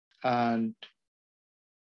and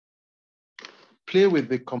play with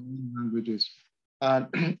the command languages. And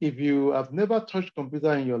if you have never touched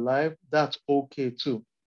computer in your life, that's okay too.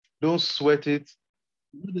 Don't sweat it.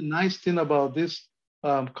 You know, the nice thing about this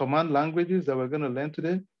command languages that we're going to learn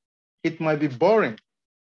today, it might be boring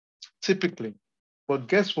typically, but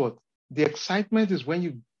guess what? The excitement is when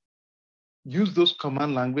you use those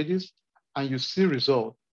command languages and you see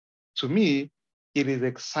results. To me, it is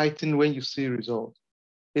exciting when you see results.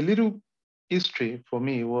 A little history for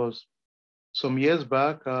me was some years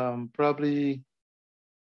back, probably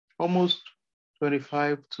almost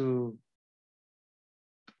 25 to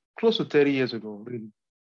close to 30 years ago, really.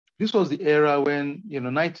 This was the era when,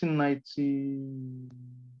 1990,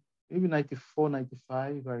 maybe 94,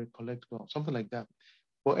 95, if I recollect well, something like that.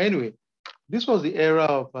 But anyway, this was the era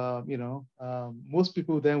of, most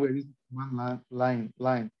people then were using command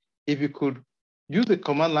line. If you could use the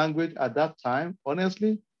command language at that time,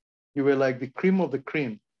 honestly, you were like the cream of the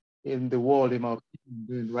cream in the world, in my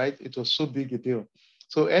opinion, right? It was so big a deal.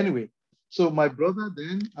 So anyway, so my brother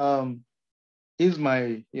then is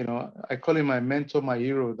my, I call him my mentor, my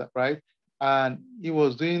hero, right? And he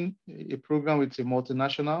was doing a program with a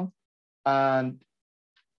multinational, and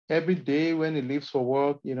every day when he leaves for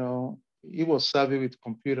work, he was savvy with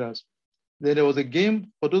computers. Then there was a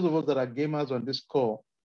game, for those of us that are gamers on this call,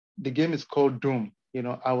 the game is called Doom.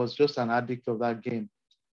 I was just an addict of that game.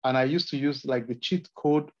 And I used to use like the cheat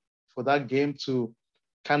code for that game to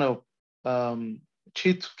kind of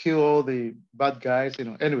cheat to kill all the bad guys,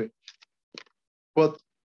 Anyway, but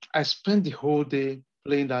I spent the whole day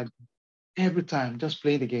playing that every time, just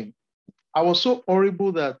playing the game. I was so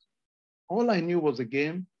horrible that all I knew was the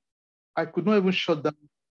game. I could not even shut down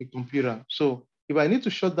a computer. So if I need to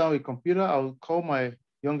shut down a computer, I'll call my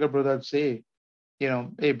younger brother and say,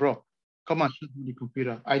 hey, bro, come and shut down the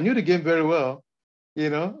computer. I knew the game very well,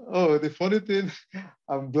 Oh, the funny thing,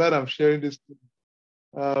 I'm glad I'm sharing this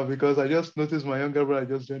because I just noticed my younger brother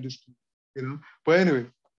just joined this. But anyway,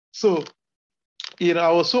 so,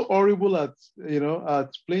 I was so horrible at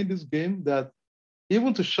playing this game that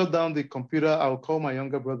even to shut down the computer, I'll call my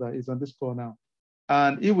younger brother. He's on this call now.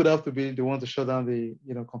 And he would have to be the one to shut down the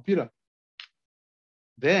computer.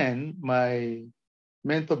 Then my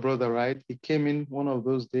mentor brother, right? He came in one of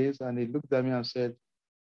those days and he looked at me and said,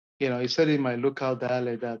 he said in my local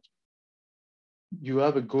dialect that you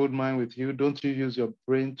have a gold mine with you. Don't you use your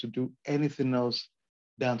brain to do anything else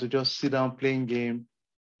than to just sit down playing game?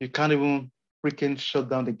 You can't even freaking shut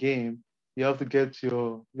down the game. You have to get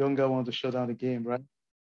your younger one to shut down the game, right?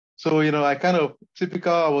 So, I kind of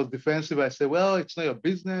typical, I was defensive. I said, well, it's not your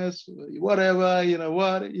business, whatever,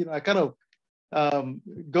 I kind of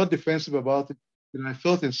got defensive about it. I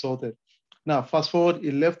felt insulted. Now, fast forward,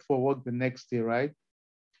 he left for work the next day, right?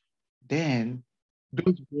 Then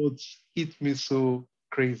those words hit me so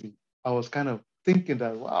crazy. I was kind of thinking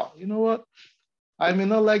that, wow, you know what? I may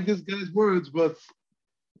not like this guy's words, but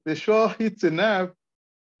they sure hit a nerve.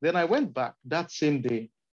 Then I went back that same day.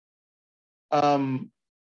 Um,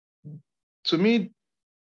 to me,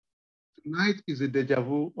 tonight is a deja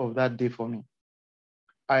vu of that day for me.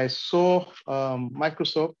 I saw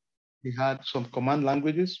Microsoft, they had some command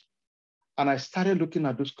languages, and I started looking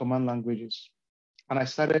at those command languages, and I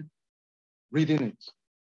started reading it,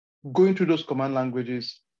 going through those command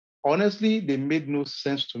languages. Honestly, they made no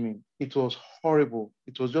sense to me. It was horrible.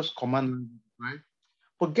 It was just command language, right?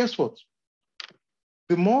 But guess what?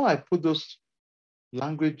 The more I put those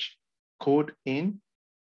language code in,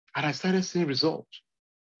 and I started seeing results.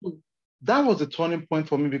 That was a turning point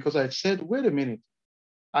for me because I said, wait a minute,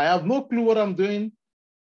 I have no clue what I'm doing,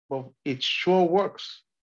 but it sure works.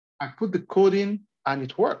 I put the code in and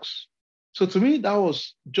it works. So to me, that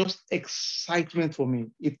was just excitement for me.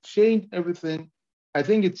 It changed everything. I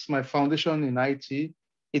think it's my foundation in IT.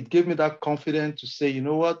 It gave me that confidence to say, you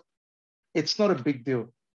know what? It's not a big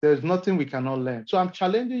deal. There's nothing we cannot learn. So I'm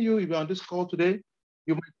challenging you, if you're on this call today,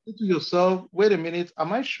 you might say to yourself, wait a minute,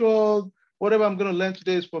 am I sure whatever I'm going to learn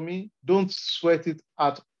today is for me? Don't sweat it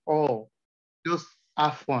at all. Just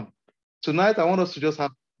have fun. Tonight, I want us to just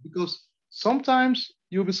have, because sometimes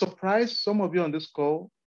you'll be surprised, some of you on this call,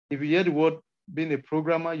 if you hear the word being a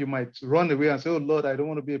programmer, you might run away and say, oh Lord, I don't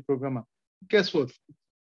want to be a programmer. Guess what?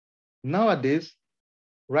 Nowadays,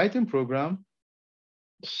 writing program,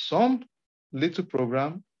 some little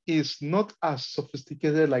program is not as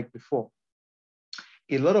sophisticated like before.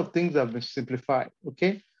 A lot of things have been simplified,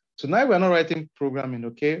 okay? Tonight, we're not writing programming,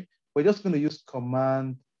 okay? We're just going to use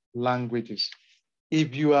command languages.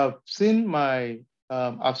 If you have seen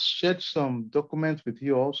I've shared some documents with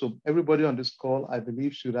you also. Everybody on this call, I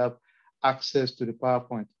believe, should have access to the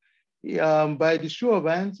PowerPoint. By the show of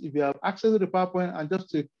hands, if you have access to the PowerPoint, and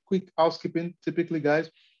just a quick housekeeping, typically, guys,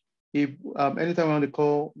 if anytime on the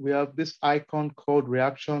call, we have this icon called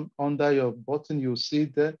reaction under your button, you'll see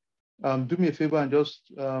it there. Do me a favor and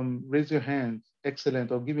just raise your hand.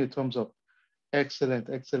 Excellent. Or give me a thumbs up. Excellent,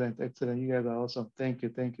 excellent, excellent. You guys are awesome. Thank you,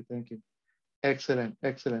 thank you, thank you. Excellent,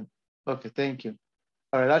 excellent. Okay, thank you.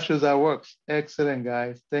 All right, that shows that works. Excellent,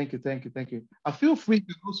 guys. Thank you, thank you, thank you. And feel free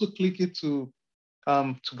to also click it to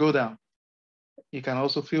go down. You can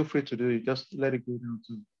also feel free to do it. Just let it go down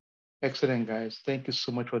too. Excellent, guys. Thank you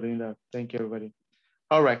so much for doing that. Thank you, everybody.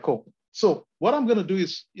 All right, cool. So what I'm gonna do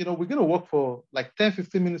is, we're gonna work for like 10,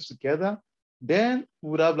 15 minutes together. Then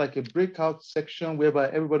we would have like a breakout section whereby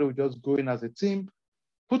everybody would just go in as a team,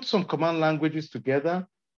 put some command languages together.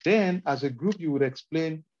 Then as a group, you would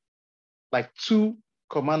explain like 2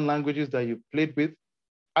 command languages that you played with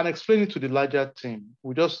and explain it to the larger team.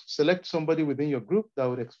 We just select somebody within your group that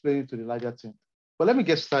would explain it to the larger team. But let me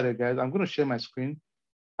get started, guys. I'm gonna share my screen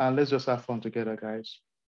and let's just have fun together, guys.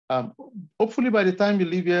 Hopefully by the time you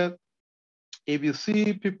leave here, if you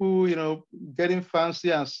see people, getting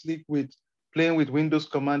fancy and sleek with playing with Windows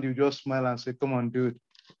command, you just smile and say, come on, dude,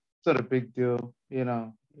 it's not a big deal,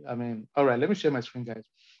 I mean, all right, let me share my screen, guys.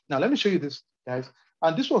 Now, let me show you this, guys.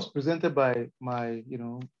 And this was presented by my,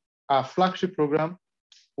 our flagship program,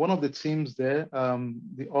 one of the teams there,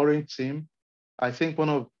 the Orange team. I think one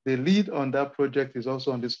of the lead on that project is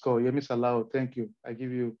also on this call. Yemi Salau, thank you. I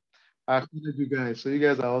acknowledge you guys. So you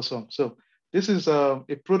guys are awesome. So this is a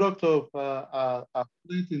product of our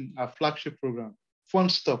flagship program. Fun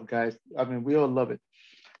stuff, guys. I mean, we all love it.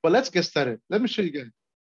 But let's get started. Let me show you guys.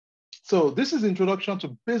 So this is introduction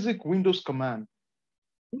to basic Windows command.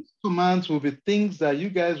 These commands will be things that you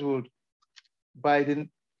guys would, by the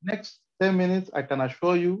next 10 minutes, I can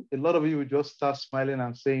assure you, a lot of you will just start smiling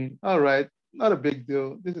and saying, all right, not a big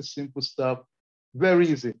deal. This is simple stuff, very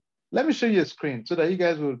easy. Let me show you a screen so that you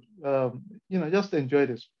guys will, just enjoy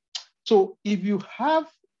this. So if you have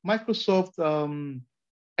Microsoft,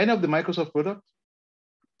 any of the Microsoft products,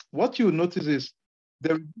 what you will notice is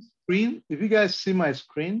the screen. If you guys see my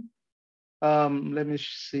screen, let me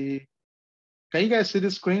see. Can you guys see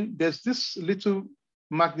the screen? There's this little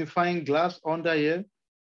magnifying glass under here.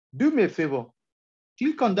 Do me a favor.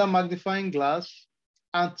 Click on that magnifying glass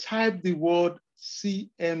and type the word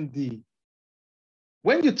CMD.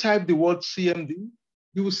 When you type the word CMD,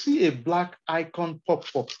 you will see a black icon pop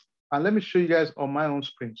up. And let me show you guys on my own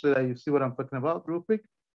screen so that you see what I'm talking about real quick.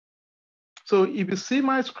 So if you see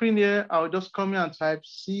my screen here, I'll just come here and type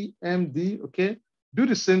CMD, okay? Do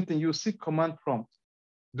the same thing, you'll see command prompt.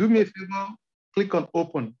 Do me a favor, click on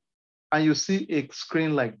open, and you see a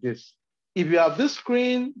screen like this. If you have this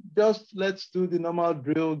screen, just let's do the normal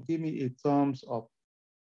drill, give me a thumbs up.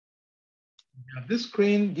 If you have this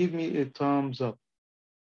screen, give me a thumbs up.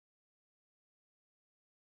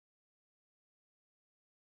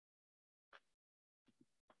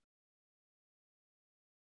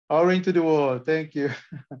 Orange to the wall, thank you.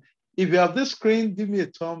 If you have this screen, give me a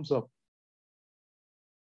thumbs up.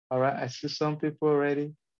 All right, I see some people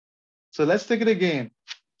already. So let's take it again.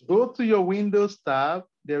 Go to your Windows tab.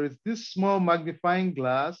 There is this small magnifying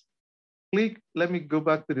glass. Click, let me go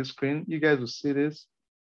back to the screen. You guys will see this.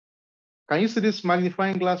 Can you see this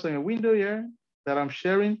magnifying glass on your window here that I'm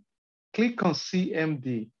sharing? Click on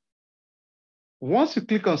CMD. Once you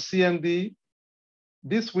click on CMD,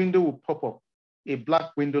 this window will pop up, a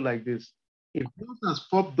black window like this. If yours has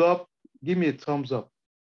popped up, give me a thumbs up.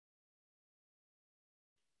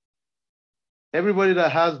 Everybody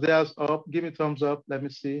that has theirs up, give me a thumbs up. Let me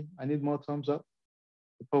see. I need more thumbs up.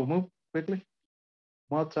 Before we move quickly.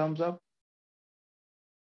 More thumbs up.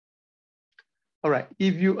 All right.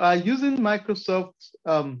 If you are using Microsoft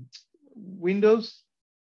Windows,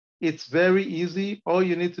 it's very easy. All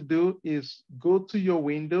you need to do is go to your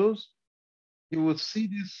Windows. You will see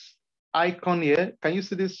this icon here. Can you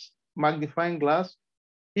see this magnifying glass?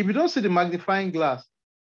 If you don't see the magnifying glass,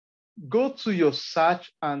 go to your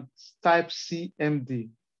search and type CMD.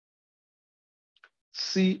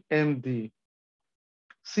 CMD.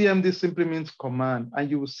 CMD simply means command, and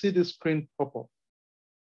you will see the screen pop up.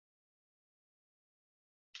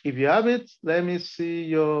 If you have it, let me see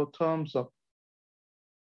your thumbs up.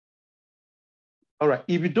 All right.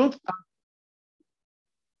 If you don't,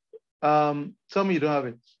 tell me you don't have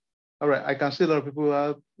it. All right. I can see a lot of people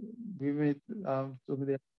have given it to me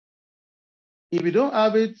there. If you don't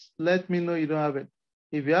have it, let me know you don't have it.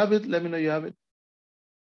 If you have it, let me know you have it.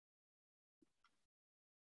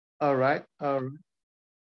 All right. All right.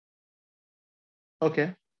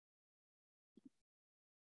 Okay.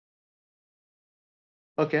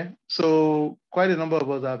 Okay. So Quite a number of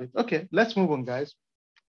us have it. Okay, let's move on, guys.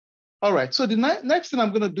 All right, so the next thing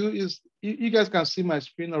I'm gonna do is, you guys can see my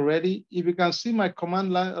screen already. If you can see my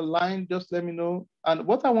command line, just let me know. And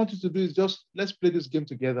what I want you to do is just, let's play this game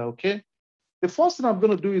together, okay? The first thing I'm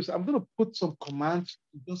gonna do is I'm gonna put some commands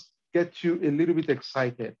to just get you a little bit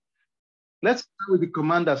excited. Let's start with the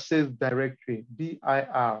command that says directory,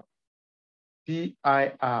 dir,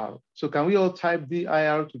 dir. So can we all type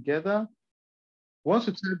dir together? Once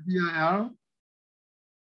you type dir,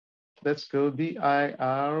 let's go, dir,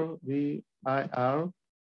 dir,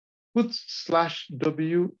 put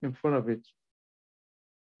 /w in front of it.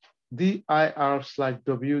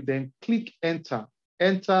 dir/w, then click enter.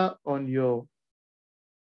 Enter on your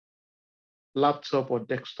laptop or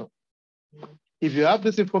desktop. If you have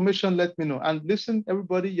this information, let me know. And listen,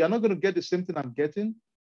 everybody, you're not going to get the same thing I'm getting.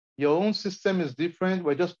 Your own system is different.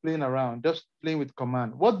 We're just playing around, just playing with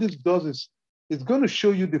command. What this does is it's going to show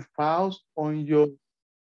you the files on your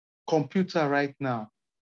computer right now.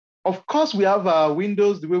 Of course, we have our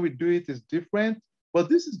Windows. The way we do it is different, but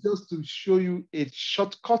this is just to show you a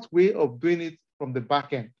shortcut way of doing it from the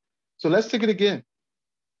back end. So let's take it again.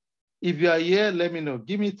 If you are here, let me know.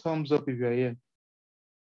 Give me thumbs up if you are here.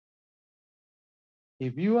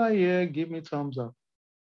 If you are here, give me thumbs up.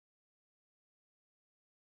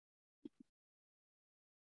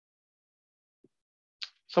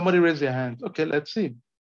 Somebody raise their hand. Okay, let's see.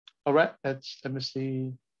 All right, let me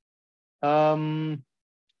see. All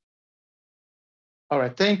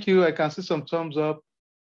right, thank you. I can see some thumbs up.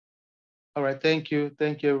 All right, thank you.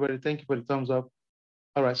 Thank you, everybody. Thank you for the thumbs up.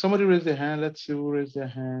 All right, somebody raise their hand. Let's see who raised their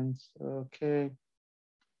hands. Okay.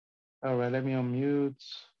 All right, let me unmute.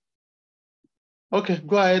 Okay,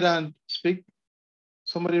 go ahead and speak.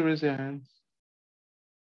 Somebody raise their hands.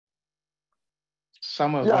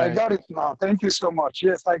 Samuel, Yeah, go I ahead. got it now. Thank you so much.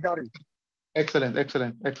 Yes, I got it. Excellent,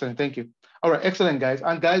 excellent, excellent. Thank you. All right, excellent, guys.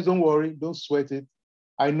 And guys, don't worry, don't sweat it.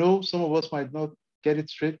 I know some of us might not get it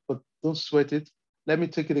straight, but don't sweat it. Let me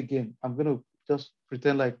take it again. I'm going to just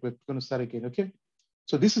pretend like we're going to start again, okay?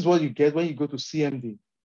 So this is what you get when you go to CMD.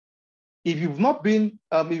 If you've not been,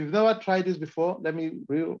 if you've never tried this before, let me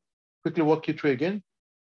real quickly walk you through again.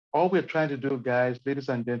 All we're trying to do, guys, ladies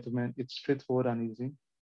and gentlemen, it's straightforward and easy.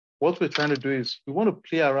 What we're trying to do is we want to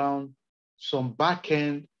play around some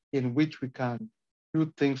backend in which we can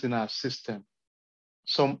do things in our system.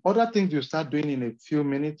 Some other things you start doing in a few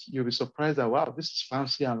minutes, you'll be surprised that, wow, this is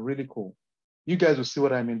fancy and really cool. You guys will see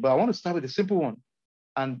what I mean. But I want to start with a simple one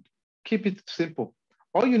and keep it simple.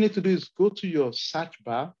 All you need to do is go to your search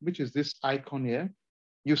bar, which is this icon here.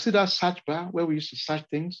 You see that search bar where we used to search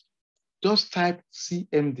things? Just type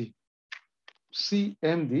CMD.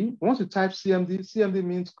 CMD. Once you type CMD, CMD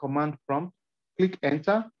means command prompt. Click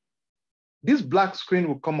enter. This black screen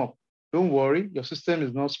will come up. Don't worry, your system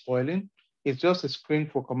is not spoiling. It's just a screen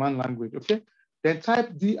for command language, okay? Then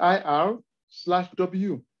type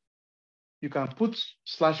dir/w. You can put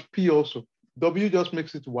 /p also. W just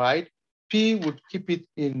makes it wide. P would keep it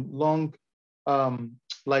in long,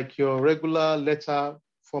 like your regular letter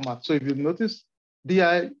format. So if you notice,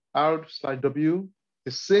 dir/w,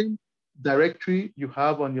 the same directory you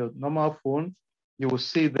have on your normal phone, you will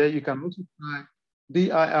see there. You can also type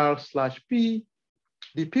dir/p.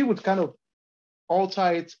 The P would kind of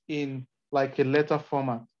alter it in like a letter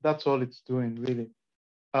format. That's all it's doing, really.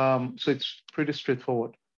 So it's pretty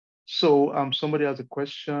straightforward. So somebody has a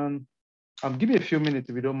question. Give me a few minutes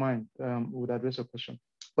if you don't mind. We'll address your question.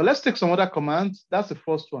 But let's take some other commands. That's the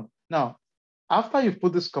first one. Now, after you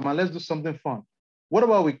put this command, let's do something fun. What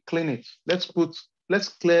about we clean it? Let's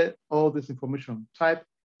clear all this information. Type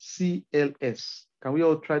CLS. Can we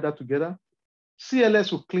all try that together?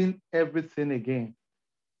 CLS will clean everything again.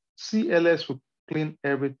 CLS will clean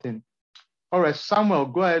everything. All right, Samuel,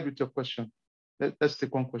 go ahead with your question. Let's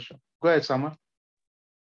take one question. Go ahead, Samuel.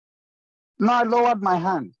 No, I lowered my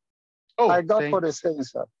hand. Oh, I got what you're saying,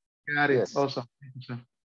 sir. got it. Yes. Awesome. Thank you, sir.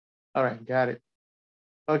 All right, got it.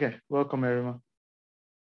 Okay, welcome, everyone.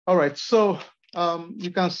 All right, so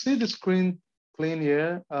you can see the screen clean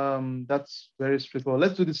here. That's very straightforward.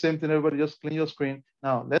 Let's do the same thing, everybody. Just clean your screen.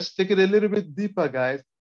 Now, let's take it a little bit deeper, guys.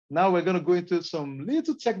 Now we're going to go into some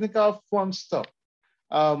little technical fun stuff.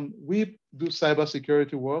 We do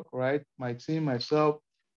cybersecurity work, right? My team, myself,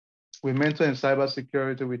 we mentor in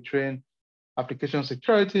cybersecurity. We train application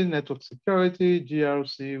security, network security,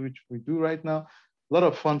 GRC, which we do right now. A lot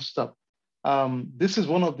of fun stuff. This is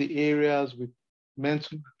one of the areas we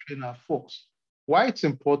mentor and train our folks. Why it's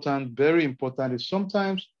important, very important, is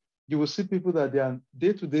sometimes you will see people that their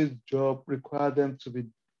day-to-day job require them to be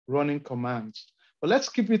running commands. But let's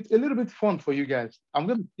keep it a little bit fun for you guys. I'm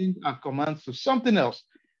going to change our commands to something else.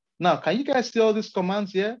 Now, can you guys see all these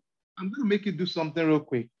commands here? I'm going to make you do something real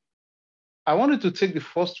quick. I want you to take the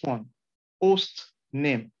first one, host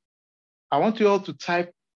name. I want you all to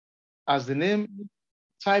type as the name,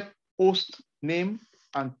 type host name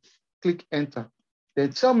and click enter.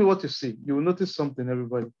 Then tell me what you see. You will notice something,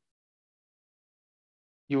 everybody.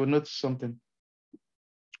 You will notice something.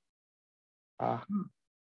 A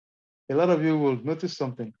lot of you will notice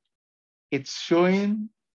something. It's showing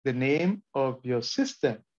the name of your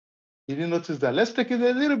system. You didn't notice that. Let's take it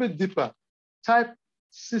a little bit deeper. Type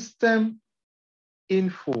system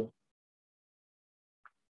info.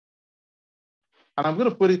 And I'm going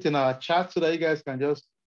to put it in our chat so that you guys can just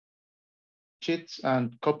cheat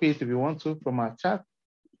and copy it if you want to from our chat.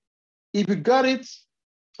 If you got it,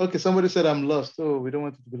 okay, somebody said I'm lost. Oh, we don't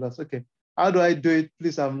want it to be lost. Okay, how do I do it?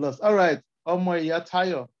 Please, I'm lost. All right, Omo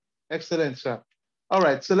Yatayo. Excellent, sir. All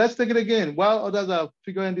right, so let's take it again. While others are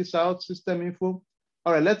figuring this out, system info.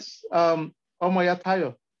 All right, let's, Omo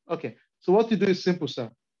Yatayo. Okay, so what you do is simple, sir.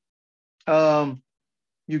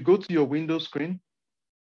 You go to your Windows screen.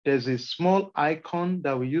 There's a small icon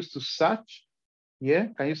that we use to search. Yeah,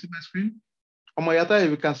 can you see my screen? Omo Yatayo, if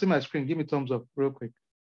you can see my screen, give me thumbs up real quick,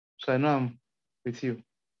 so I know I'm with you.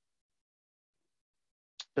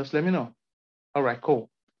 Just let me know. All right, cool.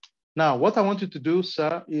 Now, what I want you to do,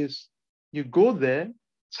 sir, is you go there,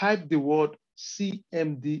 type the word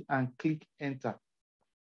CMD and click enter.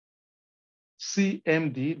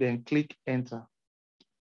 CMD, then click enter.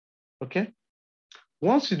 Okay?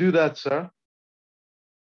 Once you do that, sir,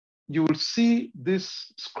 you will see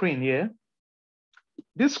this screen here.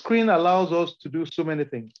 This screen allows us to do so many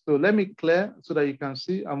things. So let me clear so that you can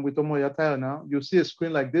see. I'm with Omo Yatayo now. You'll see a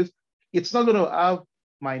screen like this. It's not going to have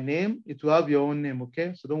my name. It will have your own name,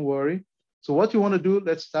 okay? So don't worry. So what you want to do,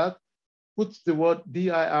 let's start. Put the word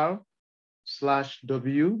dir/w,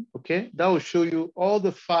 okay? That will show you all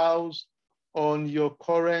the files on your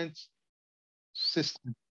current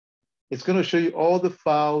system. It's going to show you all the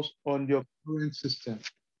files on your current system.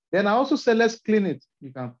 Then I also said, let's clean it.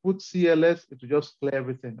 You can put CLS, it will just clear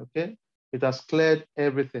everything, okay? It has cleared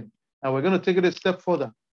everything. Now we're going to take it a step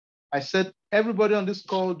further. I said, everybody on this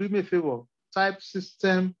call, do me a favor, type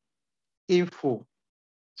system info,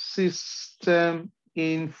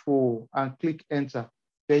 and click enter.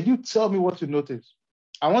 Then you tell me what you notice.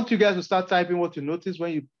 I want you guys to start typing what you notice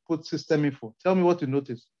when you put system info. Tell me what you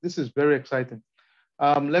notice. This is very exciting.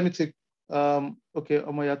 Let me take, okay,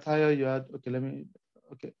 Omo Yatayo, you had, okay,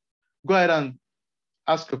 okay. Go ahead and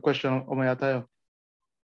ask a question, Omo Yatayo.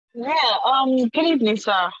 Yeah, good evening,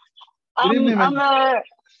 sir. Good evening, I'm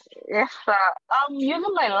yes, sir. I'm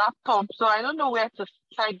using my laptop, so I don't know where to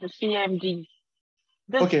type the CMD.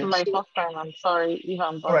 This is my first time. I'm sorry if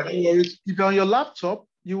I'm all right, bothering no you. worries. If you're on your laptop,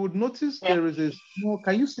 you would notice Yeah. there is a small,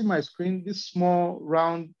 can you see my screen? This small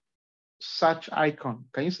round search icon.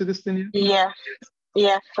 Can you see this thing here? Yes,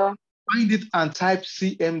 yes, sir. Find it and type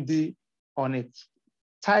CMD on it.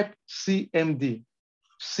 Type CMD.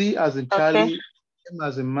 C as in Charlie, M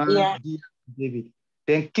as in man, Yeah. D as in David.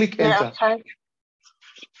 Then click enter. Yeah,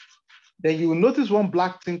 Then you will notice one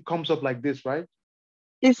black thing comes up like this, right?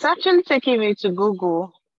 it's actually taking me to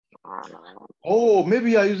Google. Oh,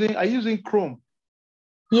 maybe are you using Chrome?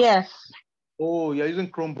 Yes. Oh, you're using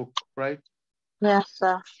Chromebook, right? Yes,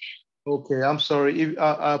 sir. Okay, I'm sorry. If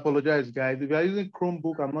I apologize, guys. If you're using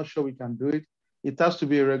Chromebook, I'm not sure we can do it. It has to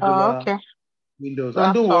be a regular Windows.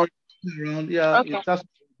 And don't worry, around. Yeah, Okay. it has to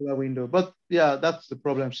be a regular window. But yeah, that's the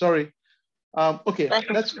problem. Sorry. Okay,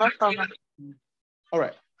 let's. No problem. All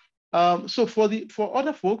right. So for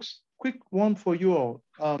other folks, quick one for you all.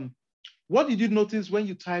 What did you notice when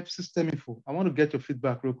you type system info? I want to get your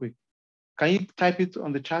feedback real quick. Can you type it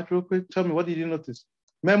on the chat real quick? Tell me, what did you notice?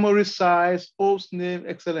 Memory size, host name,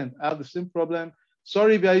 excellent. I have the same problem.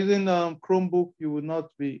 Sorry, if you're using Chromebook, you will not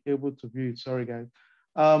be able to view it. Sorry, guys.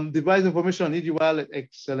 Device information, EG wireless,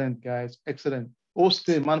 excellent, guys, excellent. Host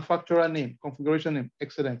name, manufacturer name, configuration name,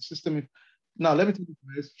 excellent. System. Now, let me tell you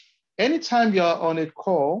guys, anytime you're on a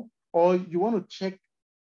call or you want to check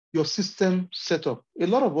your system setup, a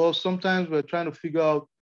lot of us, sometimes we're trying to figure out,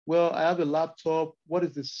 well, I have a laptop. What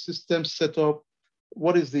is the system setup?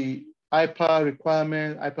 What is the IPA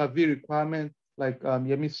requirement, IPA-V requirement, like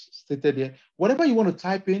Yemi stated here? Whatever you want to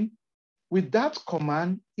type in, with that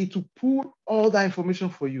command, it will pull all that information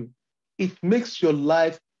for you. It makes your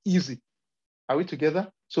life easy. Are we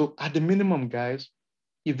together? So at the minimum, guys,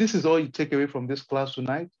 if this is all you take away from this class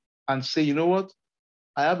tonight and say, you know what?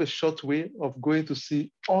 I have a short way of going to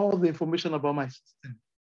see all the information about my system.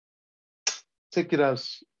 Take it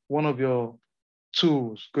as one of your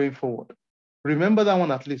tools going forward. Remember that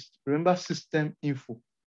one at least. Remember system info.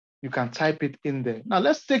 you can type it in there. Now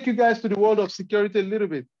let's take you guys to the world of security a little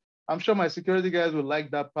bit. I'm sure my security guys will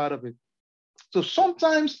like that part of it. So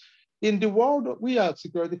sometimes in the world, we are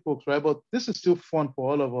security folks, right? But this is still fun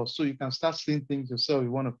for all of us. So you can start seeing things yourself.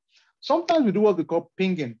 You want to. Sometimes we do what we call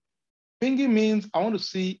pinging. Pinging means I want to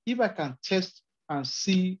see if I can test and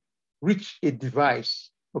see reach a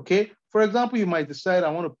device. Okay. For example, you might decide I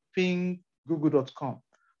want to ping google.com.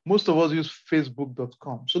 Most of us use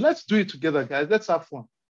facebook.com. So let's do it together, guys. Let's have fun.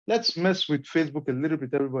 Let's mess with Facebook a little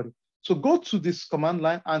bit, everybody. So go to this command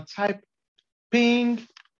line and type ping,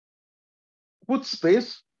 put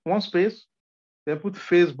space, one space, then put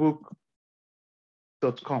facebook.com.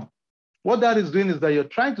 What that is doing is that you're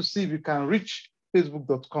trying to see if you can reach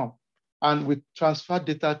facebook.com, and we transfer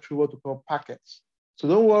data through what we call packets. So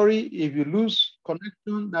don't worry, if you lose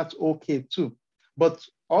connection, that's okay too. But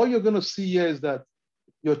all you're going to see here is that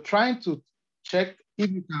you're trying to check if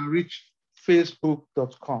you can reach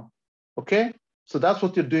facebook.com. Okay? So that's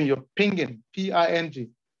what you're doing. You're pinging, P-I-N-G.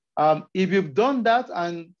 If you've done that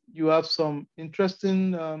and you have some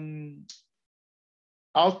interesting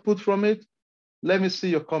output from it, let me see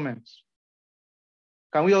your comments.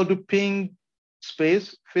 Can we all do ping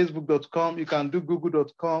space, facebook.com? You can do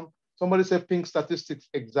google.com. Somebody said ping statistics.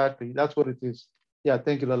 Exactly. That's what it is. Yeah,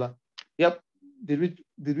 thank you, Lola. Yep. Did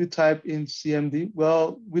we type in CMD?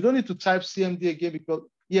 Well, we don't need to type CMD again because,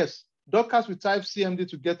 yes, Dockers, we type CMD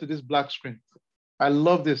to get to this black screen. I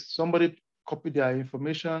love this. Somebody copied their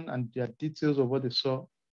information and their details of what they saw.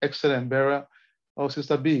 Excellent, Vera. Oh,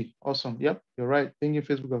 Sister B, awesome. Yep, you're right. Pinging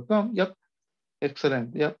facebook.com. Yep,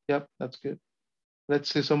 excellent. Yep, that's good. Let's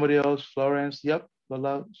see somebody else. Florence. Yep,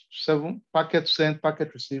 Lola. 7 packet sent,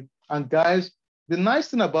 packet received. And guys, the nice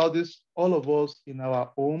thing about this, all of us in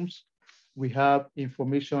our homes, we have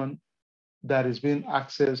information that is being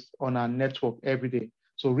accessed on our network every day.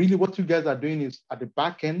 So really what you guys are doing is at the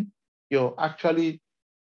back end, you're actually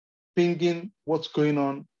pinging what's going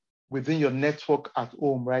on within your network at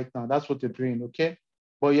home right now. That's what you're doing, okay?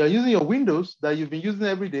 But you're using your Windows that you've been using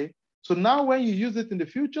every day. So now when you use it in the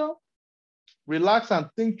future, relax and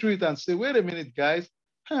think through it and say, wait a minute, guys,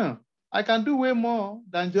 I can do way more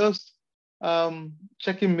than just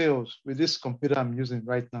checking mails with this computer I'm using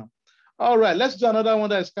right now. All right, let's do another one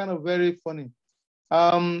that is kind of very funny.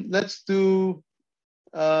 Let's do,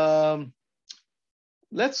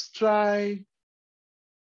 let's try,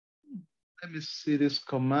 let me see this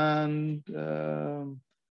command.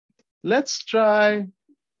 Let's try,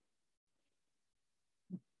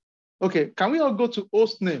 okay, can we all go to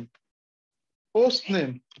host name? Host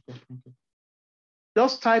name. Okay.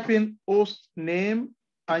 Just type in host name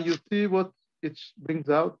and you see what it brings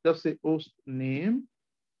out. Just say host name.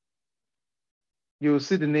 You'll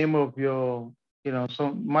see the name of your,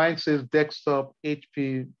 so mine says desktop,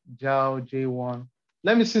 HP, JAO, J1.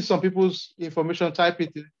 Let me see some people's information. Type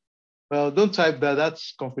it in. Well, don't type that.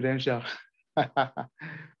 That's confidential.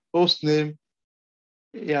 Host name.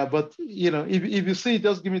 Yeah, but if you see it,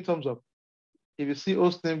 just give me thumbs up. If you see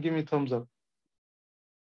host name, give me thumbs up.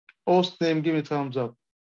 Host name, give me thumbs up.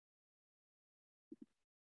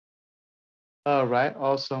 All right,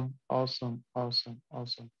 awesome. Host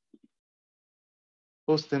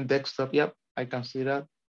name desktop. Yep, I can see that.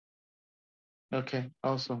 Okay,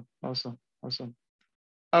 awesome.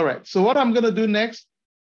 All right, so what I'm gonna do next,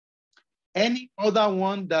 any other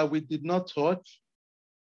one that we did not touch,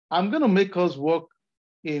 I'm gonna make us work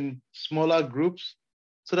in smaller groups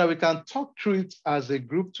so that we can talk through it as a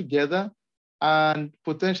group together and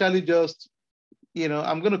potentially just,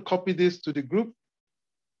 I'm gonna copy this to the group.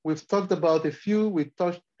 We've talked about a few. We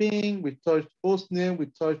touched ping, we touched host name, we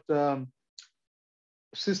touched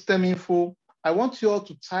system info. I want you all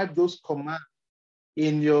to type those commands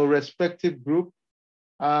in your respective group,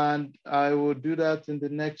 and I will do that in the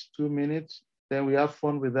next 2 minutes. Then we have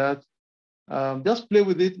fun with that. Just play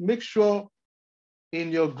with it. Make sure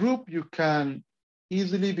in your group you can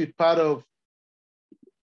easily be part of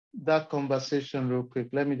that conversation real quick.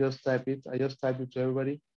 Let me just type it. I just typed it to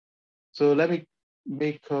everybody. So let me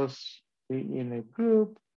make us be in a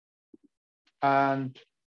group, and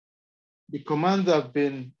the commands have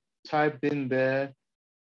been typed in there.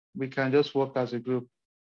 We can just work as a group.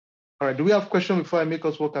 All right, do we have questions before I make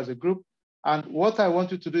us work as a group? And what I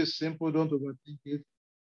want you to do is simple, don't overthink it.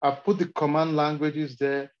 I've put the command languages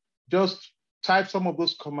there. Just type some of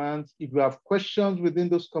those commands. If you have questions within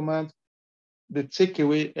those commands, the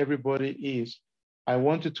takeaway, everybody, is I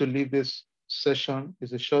want you to leave this session.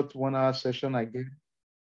 It's a short 1-hour session I gave,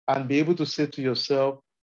 and be able to say to yourself,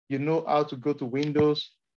 you know how to go to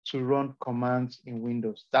Windows to run commands in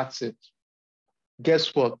Windows. That's it.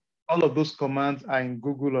 Guess what? All of those commands are in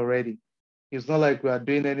Google already. It's not like we are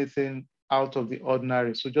doing anything out of the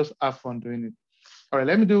ordinary. So just have fun doing it. All right,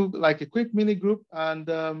 let me do like a quick mini group, and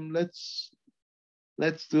let's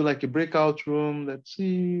do like a breakout room. Let's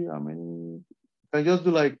see how many. I just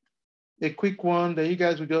do like a quick one. Then you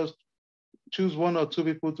guys will just choose one or two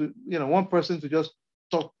people to, one person to just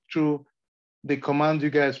talk through the command you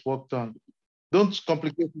guys worked on. Don't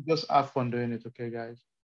complicate it, just have fun doing it, okay, guys?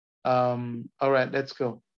 All right, let's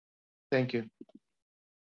go. Thank you.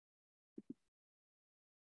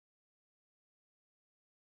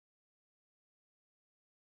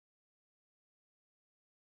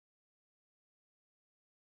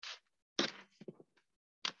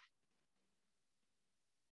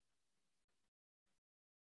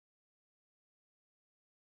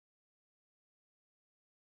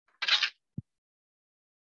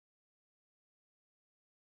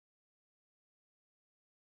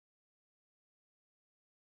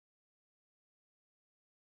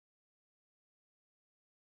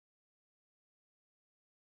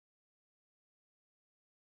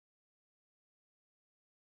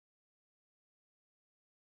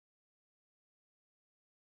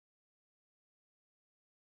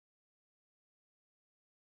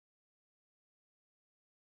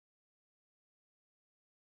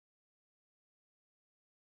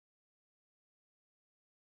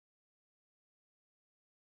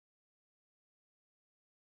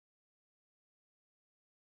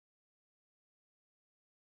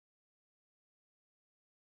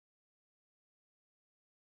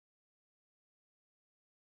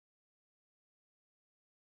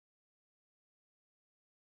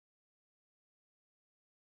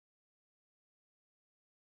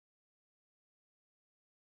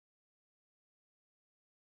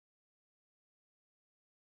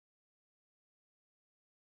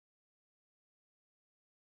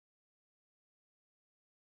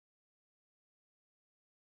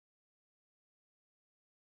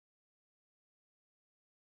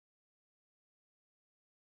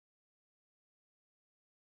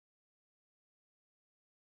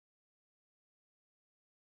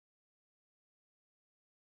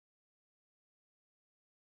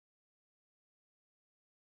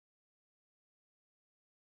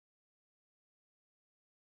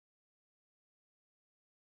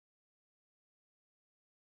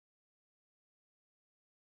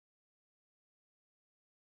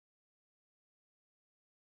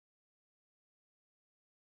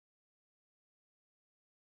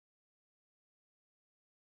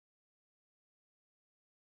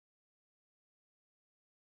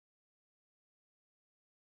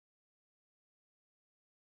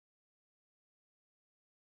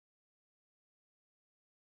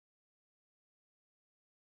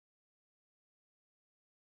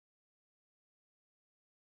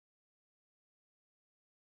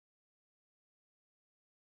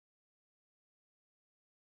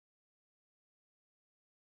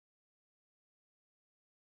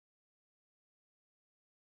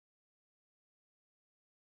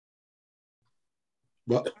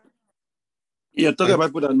 But you're talking about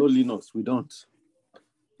people that know Linux. We don't.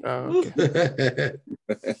 Okay.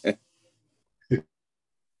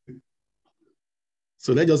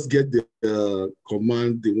 So let's just get the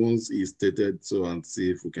command, the ones he stated, so and see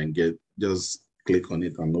if we can just click on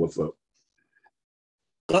it and know what's up.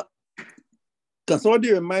 Can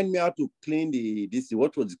somebody remind me how to clean this?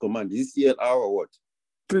 What was the command? Is it CLR or what?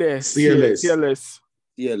 CLS.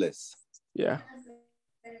 CLS. Yeah.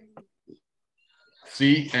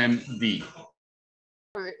 CMD.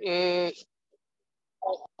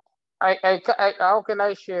 How can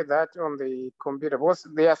I share that on the computer? Because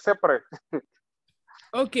they are separate.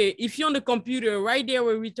 Okay, if you're on the computer, right there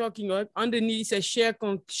where we're talking, underneath it says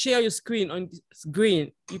share your screen on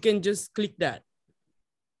screen. You can just click that.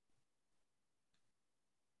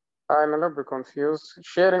 I'm a little bit confused.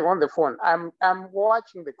 Sharing on the phone. I'm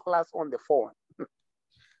watching the class on the phone.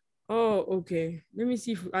 Oh, okay. Let me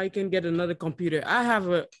see if I can get another computer.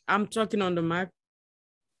 I'm talking on the Mac.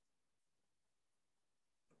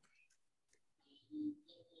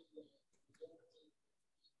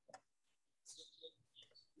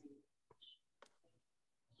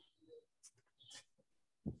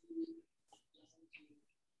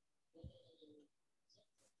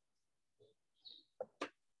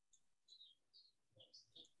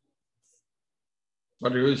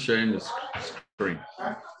 But you're sharing the screen.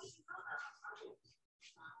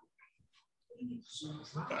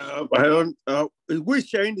 I don't. Who is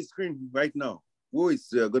sharing the screen right now? Who is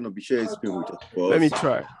going to be sharing the screen with us? Let me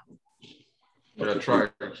try. Yeah, try.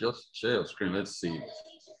 Just share your screen. Let's see.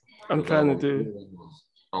 I'm trying to do.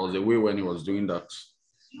 I was away when he was doing that.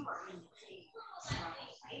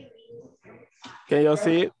 Can y'all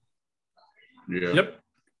see it? Yeah. Yep.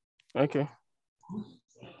 Okay.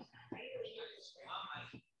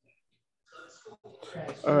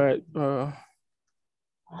 All right.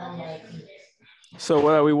 So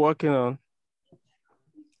what are we working on?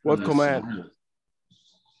 What command?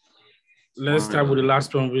 Let's start with the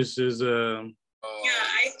last one, which is yeah,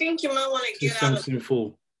 I think you might want to get out of system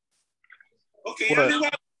full. Okay, tell me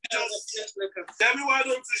why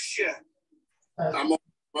don't you share? I'm on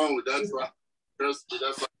the phone with that. That's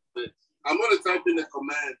it. I'm gonna type in the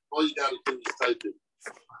command. All you gotta do is type it.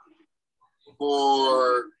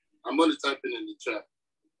 I'm gonna type it in the chat.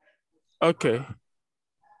 Okay.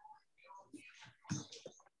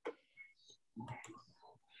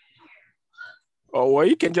 Oh, well,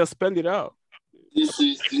 you can just spell it out. Do you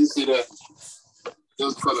see that?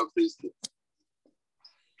 Just cut and paste it.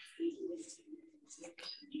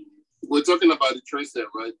 We're talking about the tracer,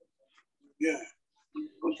 right? Yeah.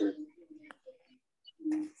 Okay.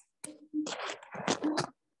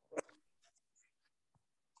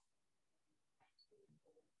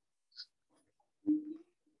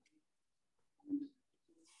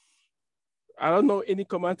 I don't know any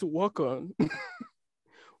command to work on.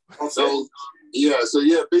 So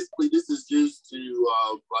basically this is used to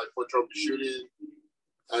like for troubleshooting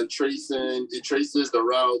and tracing. It traces the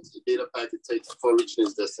route the data packet takes before reaching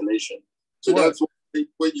its destination. So that's why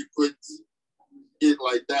when you put it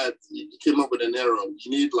like that, you came up with an error.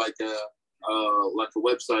 You need like a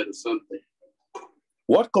website or something.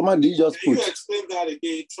 What command did you just put? Can you explain that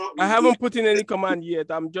again? I haven't put in any command yet.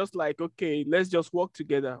 I'm just like, okay, let's just work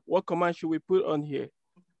together. What command should we put on here?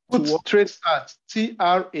 Put TraceArt,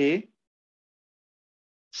 TRACERT.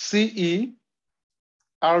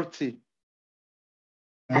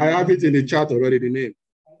 I have it in the chat already, the name.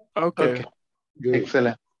 Okay. Good.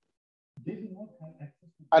 Excellent.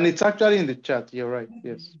 And it's actually in the chat. You're right.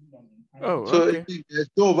 Yes. Oh, so okay.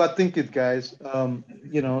 Don't overthink it, guys.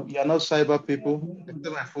 You're not cyber people,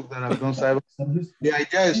 except my folks that have done cyber. The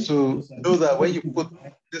idea is to know that when you put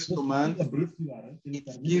this command,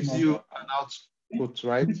 it gives you an output,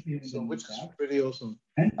 right? So which is pretty awesome.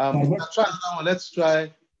 Let's try another one. Let's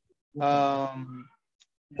try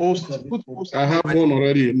post. I have one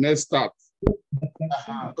already. Next start.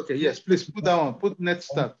 Okay, yes, please put that one. Put next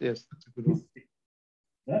start. Yes, that's a good one.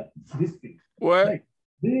 What?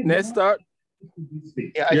 Next start?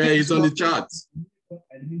 Yeah, it's on the chart.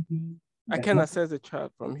 I can access the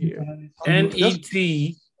chart from here. NET,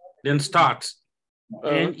 then start.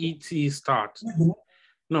 NET start.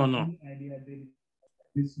 No.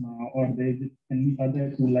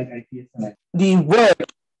 The word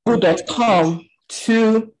google.com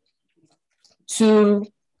to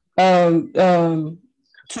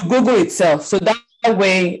Google itself. So that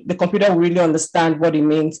way the computer will really understand what it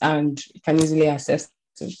means and it can easily access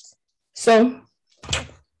it. So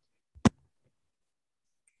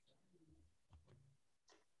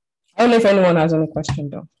I don't know if anyone has any question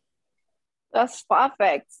though. That's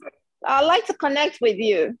perfect. I'd like to connect with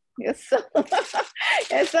you. You're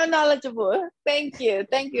so knowledgeable. Thank you,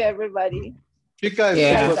 everybody. You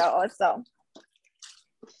guys are awesome.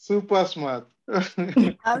 Super smart.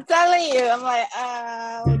 I'm telling you, I'm like,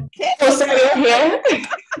 okay.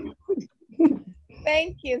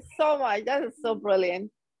 Thank you so much. That is so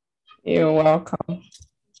brilliant. You're welcome.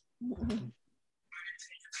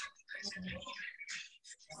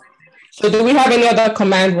 So do we have any other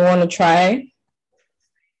command we want to try?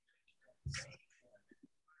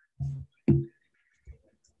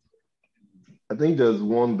 I think there's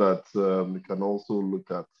one that we can also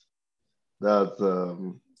look at. That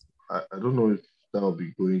I don't know if that will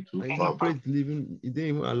be going too far. It didn't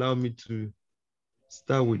even allow me to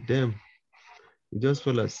start with them. We just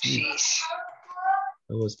fell asleep.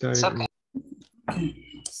 I was carrying.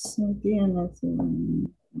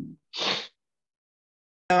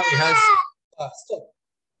 It has stop.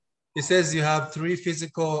 It says you have three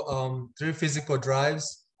physical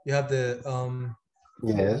drives. You have the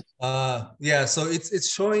yes. So it's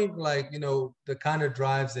showing like the kind of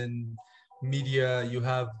drives and media you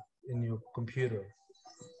have in your computer.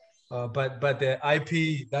 But the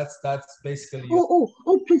IP that's basically. Oh!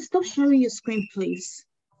 Please stop sharing your screen, please.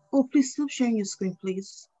 Oh, please stop sharing your screen,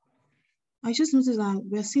 please. I just noticed that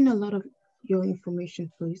we're seeing a lot of your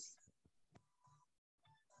information, please.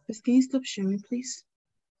 Can you stop sharing, please?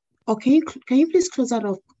 Or can you please close that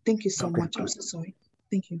off? Thank you so much. I'm so sorry.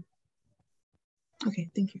 Thank you. Okay,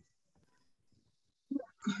 thank you. Oh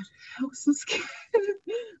God, I was so scared.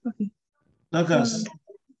 Okay. Douglas,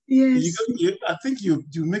 yes. I think you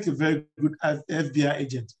make a very good FBI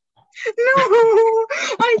agent. No,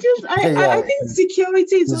 I think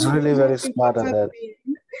security is really very smart at that.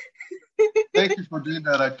 Thank you for doing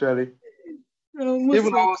that, actually. most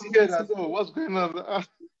Even I was welcome. scared. I thought, what's going on?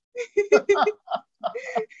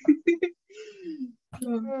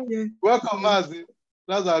 Yeah. Welcome, Mazi.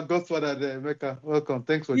 That's our godfather there, Mecca. Welcome.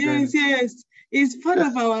 Thanks for joining. Yes. He's part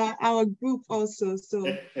of our group also. So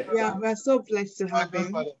yeah, we're so blessed to have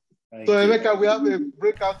him. So, Emeka, we have a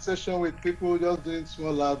breakout session with people just doing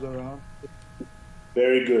small labs around.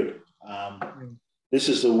 Very good. This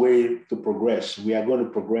is a way to progress. We are going to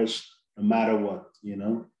progress no matter what, you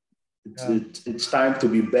know. It's time to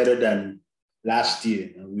be better than last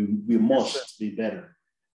year, and we must be better.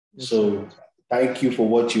 So thank you for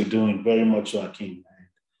what you're doing very much, Joaquin.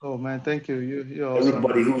 Oh man, thank you. You're awesome.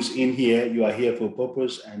 Everybody who's in here, you are here for a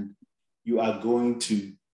purpose, and you are going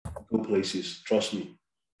to go places. Trust me.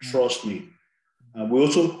 Trust me. We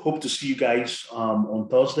also hope to see you guys on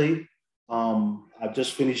Thursday. I've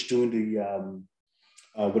just finished doing the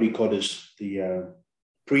what do you call this? The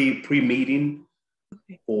pre-meeting.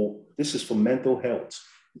 This is for mental health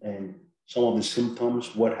and some of the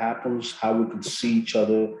symptoms, what happens, how we can see each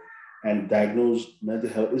other and diagnose mental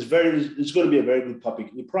health. It's going to be a very good topic.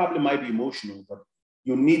 It probably might be emotional, but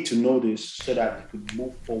you need to know this so that you can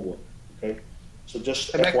move forward. Okay. So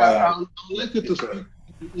just FYI. I'd like you to speak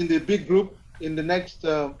in the big group in the next.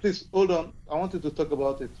 Please hold on. I want you to talk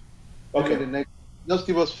about it. Okay. The next. Just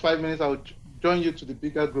give us 5 minutes. I'll join you to the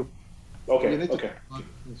bigger group. Okay. You need okay.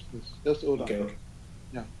 Yes, please. Just hold on. Okay.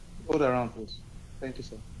 Yeah. Hold around, please. Thank you,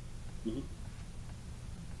 sir.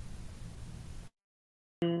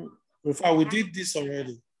 In fact, we did this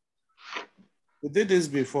already. We did this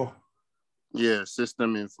before. Yeah,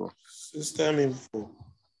 system info. System info.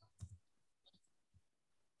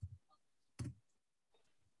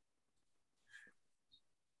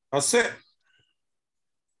 That's it.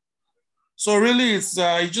 So really, it's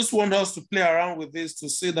you just want us to play around with this to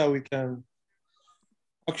see that we can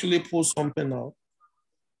actually pull something out.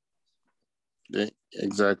 Yeah,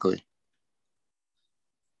 exactly.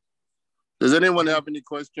 Does anyone have any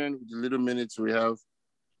question with the little minutes we have?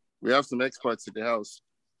 We have some experts in the house.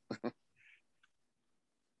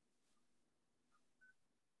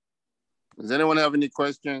 Does anyone have any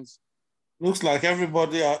questions? Looks like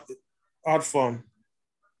everybody had fun.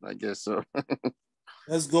 I guess so.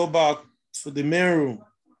 Let's go back to the main room.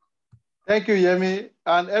 Thank you, Yemi.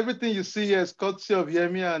 And everything you see here is courtesy of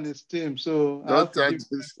Yemi and his team. So don't touch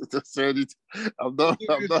it. I'm not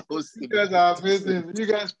hosting. You guys are amazing. You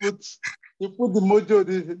guys put the mojo,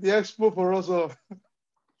 the expo for us all.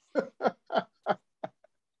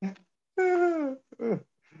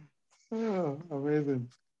 Oh, amazing.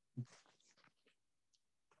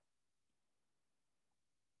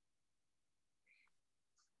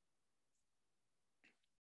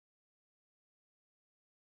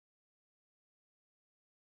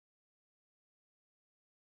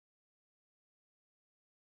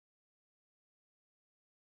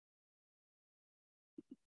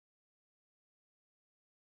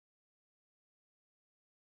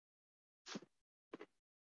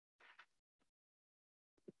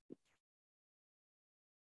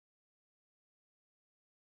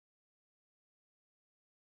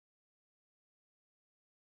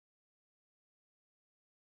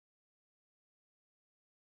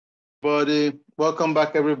 Welcome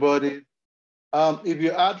back, everybody. If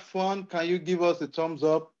you had fun, can you give us a thumbs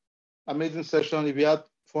up? Amazing session. If you had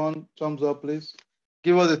fun, thumbs up, please.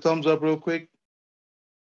 Give us a thumbs up real quick.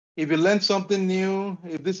 If you learned something new,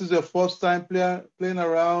 if this is your first time playing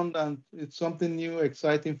around and it's something new,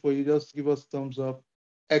 exciting for you, just give us a thumbs up.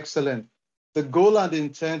 Excellent. The goal and the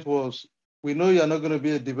intent was, we know you're not going to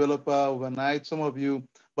be a developer overnight, some of you,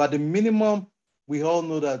 but the minimum, we all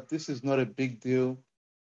know that this is not a big deal.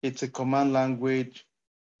 It's a command language.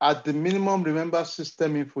 At the minimum, remember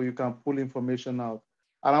system info, you can pull information out.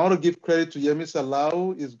 And I want to give credit to Yemi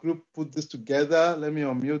Salau. His group put this together. Let me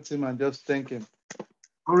unmute him and just thank him.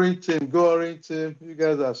 Orange team, go Orange team. You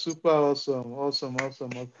guys are super awesome, awesome.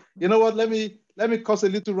 You know what? Let me cause a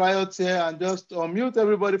little riot here and just unmute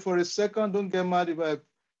everybody for a second. Don't get mad if I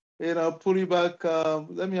pull you back.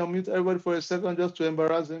 Let me unmute everybody for a second just to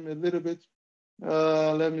embarrass him a little bit.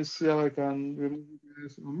 Let me see how I can remove you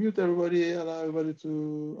guys. Unmute everybody, allow everybody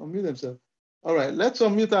to unmute themselves. All right, let's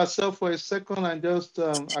unmute ourselves for a second and just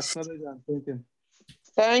acknowledge and thank him.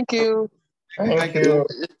 Thank you. Thank you.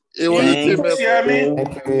 It was a team effort.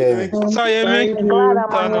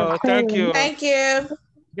 Thank you. Thank you.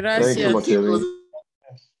 Gracias.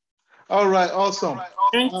 All right, awesome.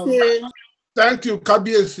 Thank you. Thank you,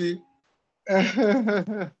 Kabiesi.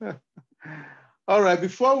 All right,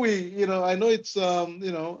 before we, I know it's,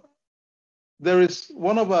 there is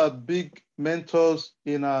one of our big mentors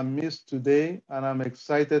in our midst today, and I'm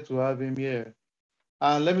excited to have him here.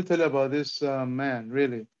 And let me tell you about this man,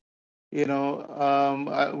 really. You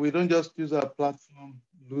know, we don't just use our platform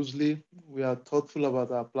loosely. We are thoughtful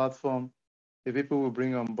about our platform, the people we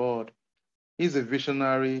bring on board. He's a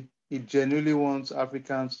visionary. He genuinely wants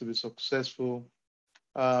Africans to be successful.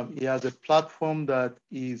 He has a platform that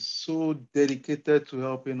is so dedicated to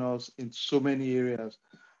helping us in so many areas.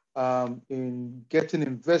 In getting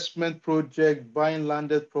investment project, buying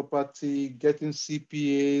landed property, getting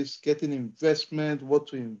CPAs, getting investment, what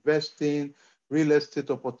to invest in, real estate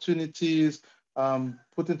opportunities,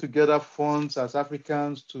 putting together funds as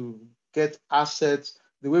Africans to get assets,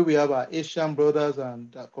 the way we have our Asian brothers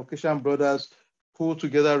and Caucasian brothers pull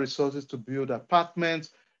together resources to build apartments.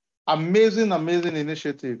 Amazing, amazing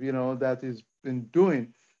initiative, you know, that is been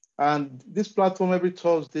doing. And this platform every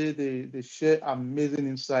Thursday, they share amazing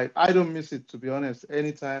insight. I don't miss it, to be honest,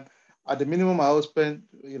 anytime. At the minimum, I will spend,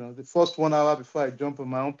 you know, the first 1 hour before I jump on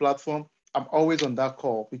my own platform. I'm always on that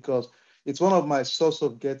call because it's one of my source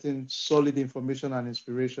of getting solid information and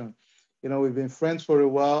inspiration. You know, we've been friends for a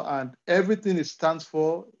while and everything it stands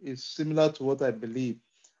for is similar to what I believe.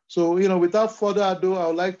 So, you know, without further ado, I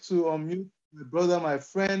would like to unmute my brother, my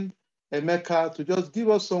friend, Emeka, to just give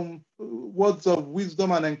us some words of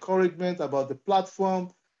wisdom and encouragement about the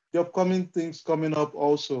platform, the upcoming things coming up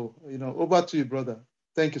also. You know, over to you, brother.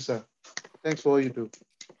 Thank you, sir. Thanks for all you do.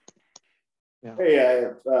 Yeah. Hey,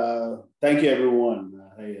 thank you, everyone.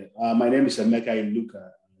 My name is Emeka Iluka,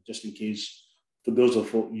 just in case for those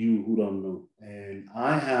of you who don't know. And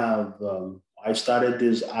I started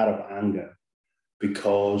this out of anger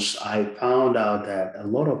because I found out that a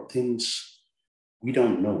lot of things we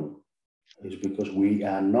don't know is because we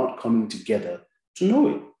are not coming together to know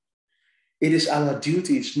it. It is our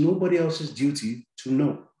duty, it's nobody else's duty to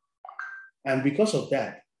know. And because of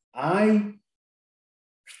that, I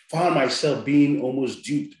found myself being almost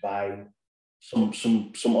duped by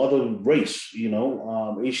some other race, you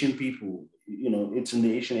know, Asian people, you know, it's in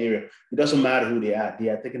the Asian area. It doesn't matter who they are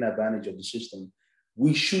taking advantage of the system.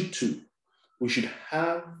 We should too. We should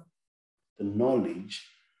have the knowledge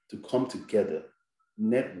to come together,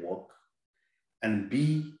 network, and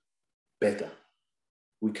be better.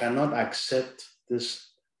 We cannot accept this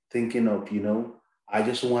thinking of, you know, I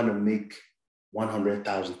just want to make $100,000,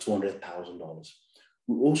 $200,000.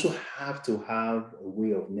 We also have to have a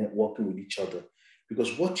way of networking with each other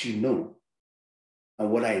because what you know and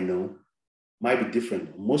what I know might be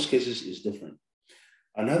different. In most cases, it's different.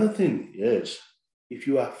 Another thing is, if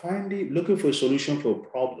you are looking for a solution for a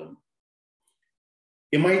problem,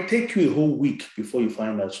 it might take you a whole week before you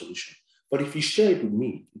find that solution. But if you share it with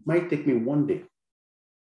me, it might take me 1 day,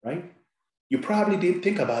 right? You probably didn't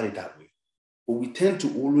think about it that way, but we tend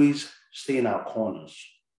to always stay in our corners,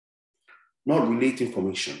 not relate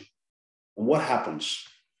information. And what happens?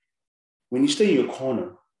 When you stay in your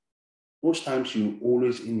corner, most times you're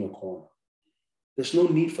always in your corner. There's no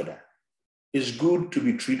need for that. It's good to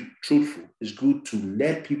be truthful. It's good to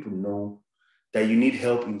let people know that you need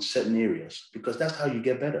help in certain areas because that's how you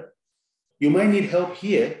get better. You might need help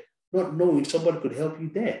here, not knowing somebody could help you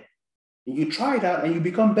there. And you try it out and you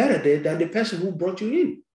become better there than the person who brought you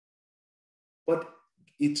in. But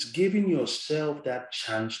it's giving yourself that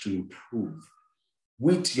chance to improve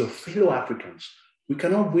with your fellow Africans. We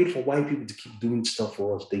cannot wait for white people to keep doing stuff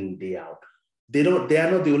for us day in, day out. They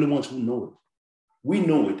are not the only ones who know it. We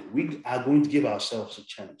know it. We are going to give ourselves a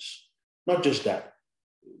chance. Not just that.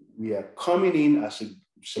 We are coming in as a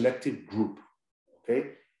selective group,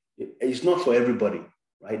 okay? It's not for everybody,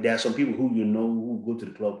 right? There are some people who you know who go to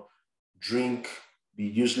the club, drink, be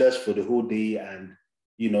useless for the whole day, and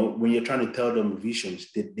you know, when you're trying to tell them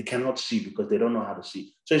visions, they cannot see because they don't know how to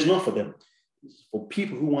see. So it's not for them. It's for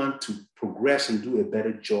people who want to progress and do a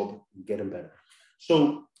better job and get them better.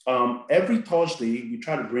 So every Thursday, we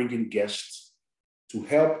try to bring in guests to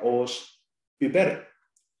help us be better.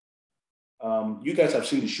 You guys have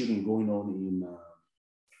seen the shooting going on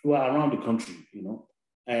around the country, you know,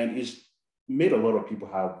 and it's made a lot of people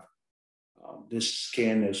have this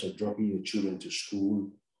scareness of dropping your children to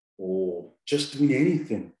school or just doing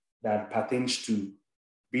anything that pertains to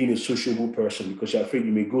being a sociable person because you're afraid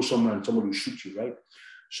you may go somewhere and somebody will shoot you, right?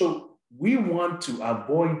 So we want to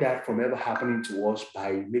avoid that from ever happening to us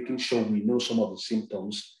by making sure we know some of the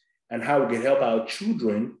symptoms and how we can help our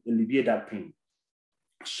children alleviate that pain.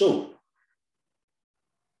 So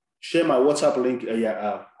share my WhatsApp link.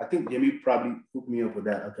 I think Yemi probably hooked me up with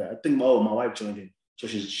that. Okay, I think my wife joined in, so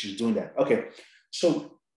she's doing that. Okay,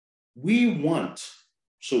 so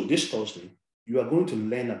this Thursday, you are going to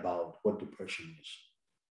learn about what depression is,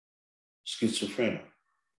 schizophrenia,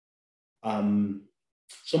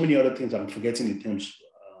 so many other things. I'm forgetting the terms.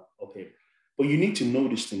 Okay, But you need to know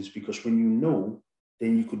these things because when you know,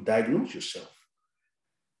 then you could diagnose yourself.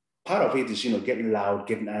 Part of it is, getting loud,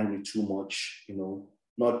 getting angry too much,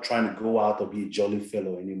 not trying to go out or be a jolly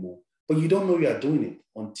fellow anymore. But you don't know you are doing it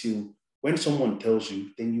until when someone tells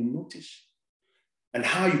you, then you notice. And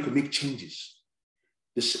how you can make changes,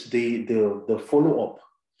 the follow-up,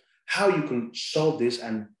 how you can solve this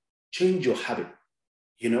and change your habit.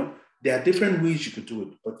 There are different ways you could do it,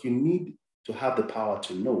 but you need to have the power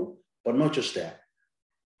to know, but not just that.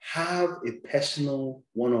 Have a personal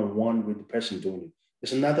one-on-one with the person doing it.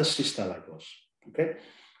 There's another sister like us, okay?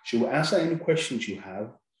 She will answer any questions you have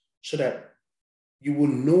so that you will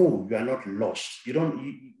know you are not lost.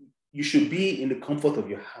 You should be in the comfort of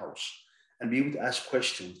your house and be able to ask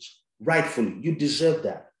questions rightfully. You deserve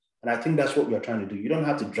that. And I think that's what we are trying to do. You don't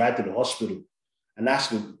have to drive to the hospital and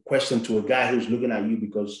ask a question to a guy who's looking at you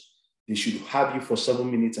because they should have you for 7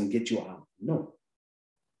 minutes and get you out. No.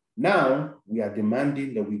 Now we are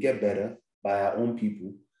demanding that we get better by our own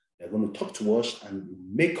people. They're going to talk to us and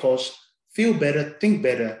make us feel better, think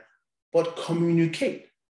better, but communicate.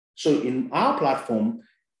 So in our platform,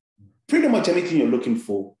 pretty much anything you're looking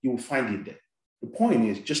for, you will find it there. The point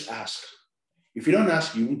is just ask. If you don't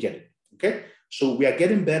ask, you won't get it, okay? So we are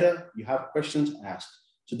getting better. You have questions, ask.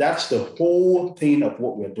 So that's the whole thing of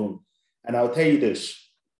what we're doing. And I'll tell you this.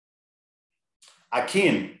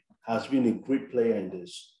 Akin has been a great player in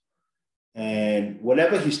this. And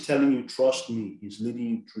whatever he's telling you, trust me, he's leading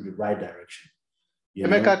you through the right direction.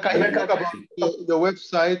 Emeka, can you talk about the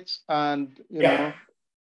website and, you know,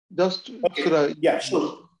 just okay.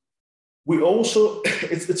 So we also,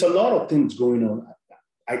 it's a lot of things going on.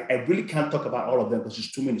 I really can't talk about all of them because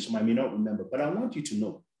there's too many, so I may not remember. But I want you to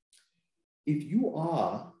know, if you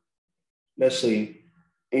are, let's say,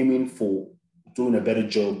 aiming for doing a better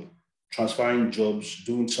job, transferring jobs,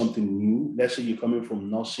 doing something new, let's say you're coming from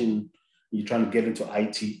nursing, you're trying to get into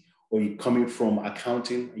IT, or you're coming from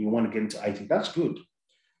accounting and you want to get into IT, that's good.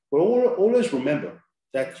 But always remember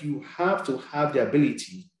that you have to have the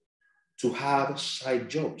ability to have side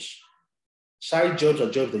jobs. Side jobs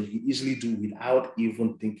are jobs that you can easily do without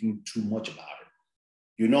even thinking too much about it.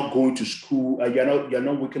 You're not going to school, you're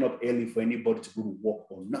not waking up early for anybody to go to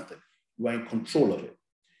work or nothing. You are in control of it.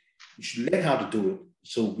 You should learn how to do it.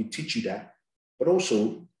 So we teach you that. But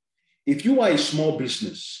also, if you are a small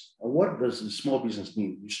business, and what does a small business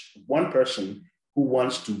mean? It's one person who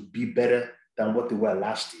wants to be better than what they were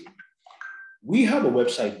last year. We have a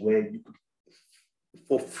website where you could,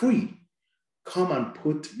 for free, come and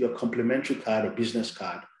put your complimentary card or business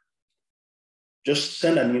card. Just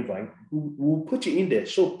send an invite. We'll put you in there.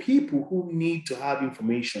 So people who need to have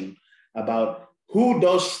information about who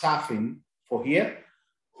does staffing for here,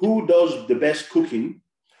 who does the best cooking,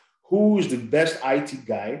 who is the best IT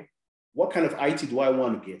guy, what kind of IT do I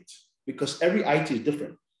want to get? Because every IT is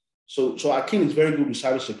different. So Akin is very good with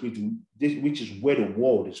cybersecurity, which is where the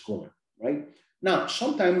world is going, right? Now,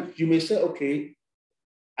 sometimes you may say, okay,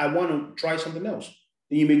 I want to try something else.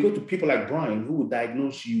 Then you may go to people like Brian, who will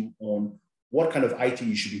diagnose you on what kind of IT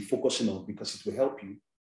you should be focusing on because it will help you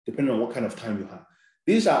depending on what kind of time you have.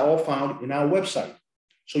 These are all found in our website.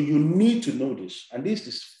 So you need to know this. And this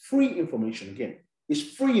is free information. Again, it's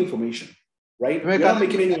free information, right? We're not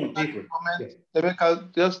making anyone pay for it.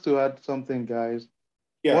 Emeka, just to add something, guys.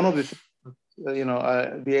 Yeah. One of the things,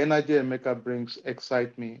 the energy Emeka brings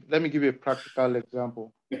excite me. Let me give you a practical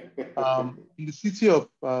example. In the city of,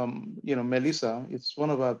 Melissa, it's one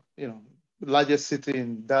of our, largest city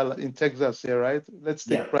in Dallas, in Texas here, right? Let's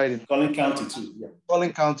take pride in Collin County too. Yeah.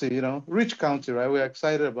 Collin County, rich county, right? We're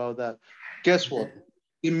excited about that. Guess what?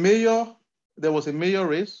 There was a mayor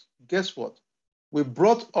race. Guess what? We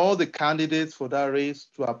brought all the candidates for that race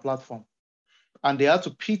to our platform, and they had to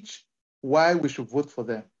pitch why we should vote for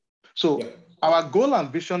them. So our goal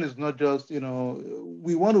and vision is not just,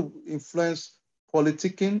 we want to influence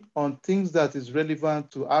politicking on things that is relevant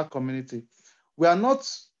to our community. We are not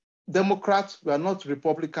Democrats, we are not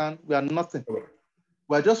Republican, we are nothing.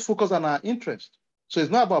 We're just focused on our interest. So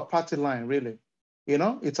it's not about party line, really.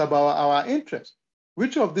 It's about our interest.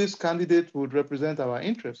 Which of these candidates would represent our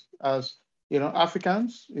interest as,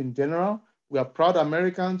 Africans in general? We are proud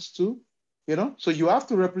Americans too, so you have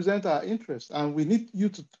to represent our interests, and we need you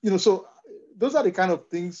to, so those are the kind of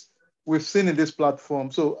things we've seen in this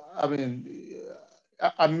platform. So, I mean,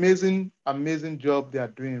 amazing job they are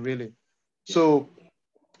doing, really. So,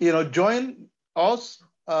 join us.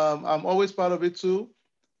 I'm always part of it too.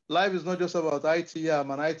 Life is not just about IT.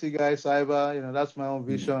 I'm an IT guy, cyber, that's my own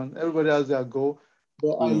vision. Everybody has their goal.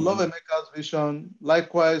 But I love Emeka's vision.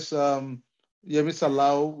 Likewise, Yemi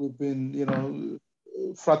Salau, we've been,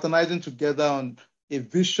 fraternizing together on a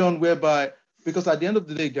vision whereby because at the end of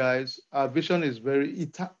the day, guys, our vision is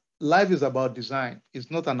life is about design.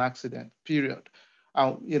 It's not an accident, period.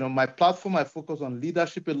 My platform, I focus on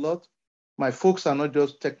leadership a lot. My folks are not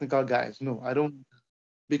just technical guys. No, I don't,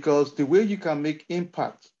 because the way you can make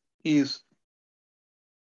impact is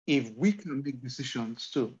if we can make decisions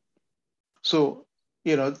too. So,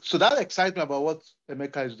 so that excites me about what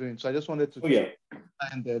Emeka is doing. So I just wanted to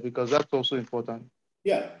end there because that's also important.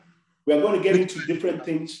 Yeah, we are going to get into different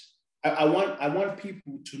things. I want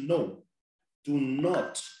people to know, do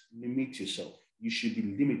not limit yourself. You should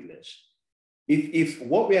be limitless. If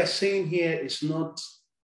what we are saying here is not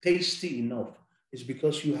tasty enough, it's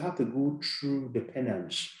because you have to go through the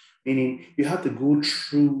penance, meaning you have to go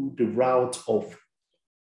through the route of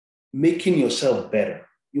making yourself better.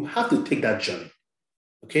 You have to take that journey.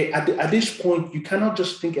 Okay, at this point, you cannot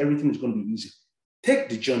just think everything is going to be easy. Take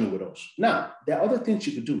the journey with us. Now, there are other things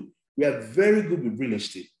you could do. We are very good with real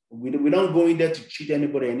estate. We don't go in there to cheat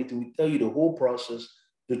anybody or anything. We tell you the whole process,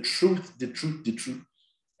 the truth,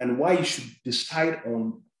 and why you should decide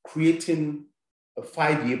on creating a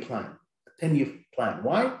 5-year plan, a 10-year plan.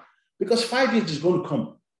 Why? Because 5 years is going to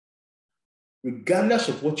come. Regardless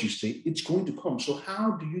of what you say, it's going to come. So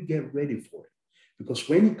how do you get ready for it? Because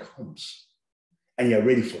when it comes and you're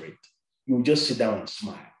ready for it, you'll just sit down and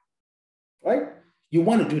smile, right? You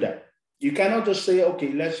want to do that. You cannot just say,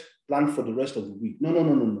 okay, let's plan for the rest of the week.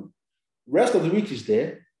 No. Rest of the week is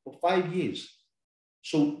there for 5 years.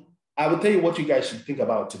 So I will tell you what you guys should think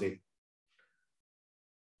about today.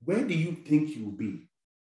 Where do you think you will be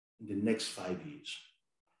in the next 5 years?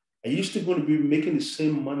 Are you still going to be making the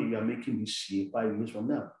same money you are making this year, 5 years from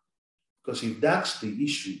now? Because if that's the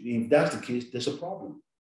issue, if that's the case, there's a problem.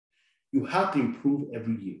 You have to improve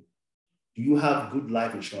every year. Do you have good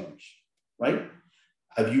life insurance, right?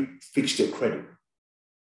 Have you fixed your credit?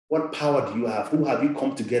 What power do you have? Who have you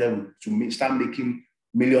come together with to start making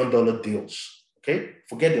 $1 million deals? Okay,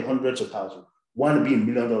 forget the hundreds of thousands. Want to be in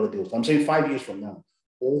 $1 million deals. I'm saying 5 years from now,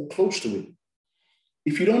 or close to it.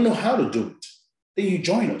 If you don't know how to do it, then you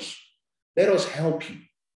join us. Let us help you.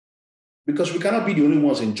 Because we cannot be the only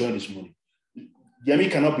ones enjoying this money.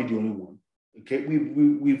 Yemi cannot be the only one. Okay,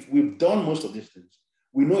 we've done most of these things.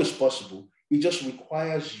 We know it's possible. It just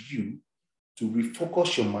requires you to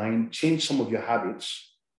refocus your mind, change some of your habits.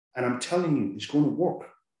 And I'm telling you, it's going to work.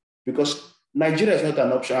 Because Nigeria is not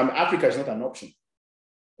an option. Africa is not an option.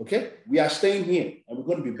 Okay? We are staying here and we're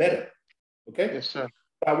going to be better. Okay? Yes, sir.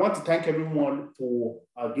 I want to thank everyone for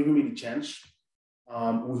giving me the chance.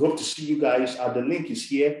 We hope to see you guys. The link is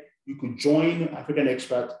here. You could join African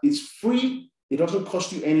Expert. It's free. It doesn't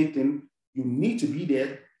cost you anything. You need to be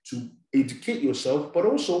there to educate yourself, but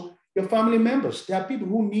also your family members. There are people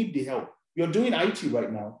who need the help. You're doing IT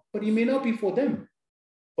right now, but it may not be for them.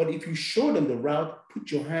 But if you show them the route, put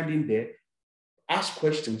your hand in there, ask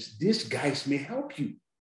questions, these guys may help you.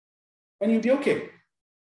 And you'll be okay.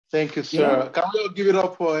 Thank you, sir. Yeah. Can we all give it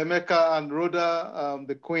up for Emeka and Rhoda,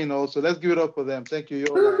 the queen also? Let's give it up for them. Thank you,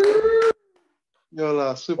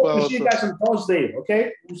 Yola. Super awesome. We'll see you guys on Thursday,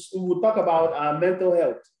 okay? We'll talk about mental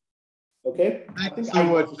health, okay? Thank you so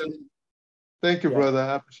much. Thank you, brother.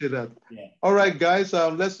 I appreciate that. Yeah. All right, guys,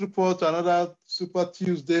 let's look forward to another Super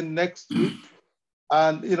Tuesday next week.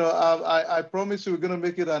 And, I promise you we're going to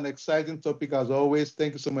make it an exciting topic as always.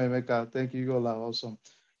 Thank you so much, Emeka. Thank you, Yola. Awesome.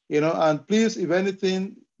 And please, if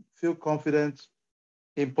anything, feel confident.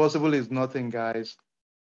 Impossible is nothing, guys.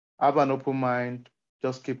 Have an open mind.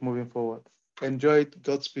 Just keep moving forward. Enjoy it.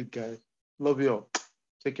 Godspeed, guys. Love you all.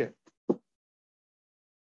 Take care.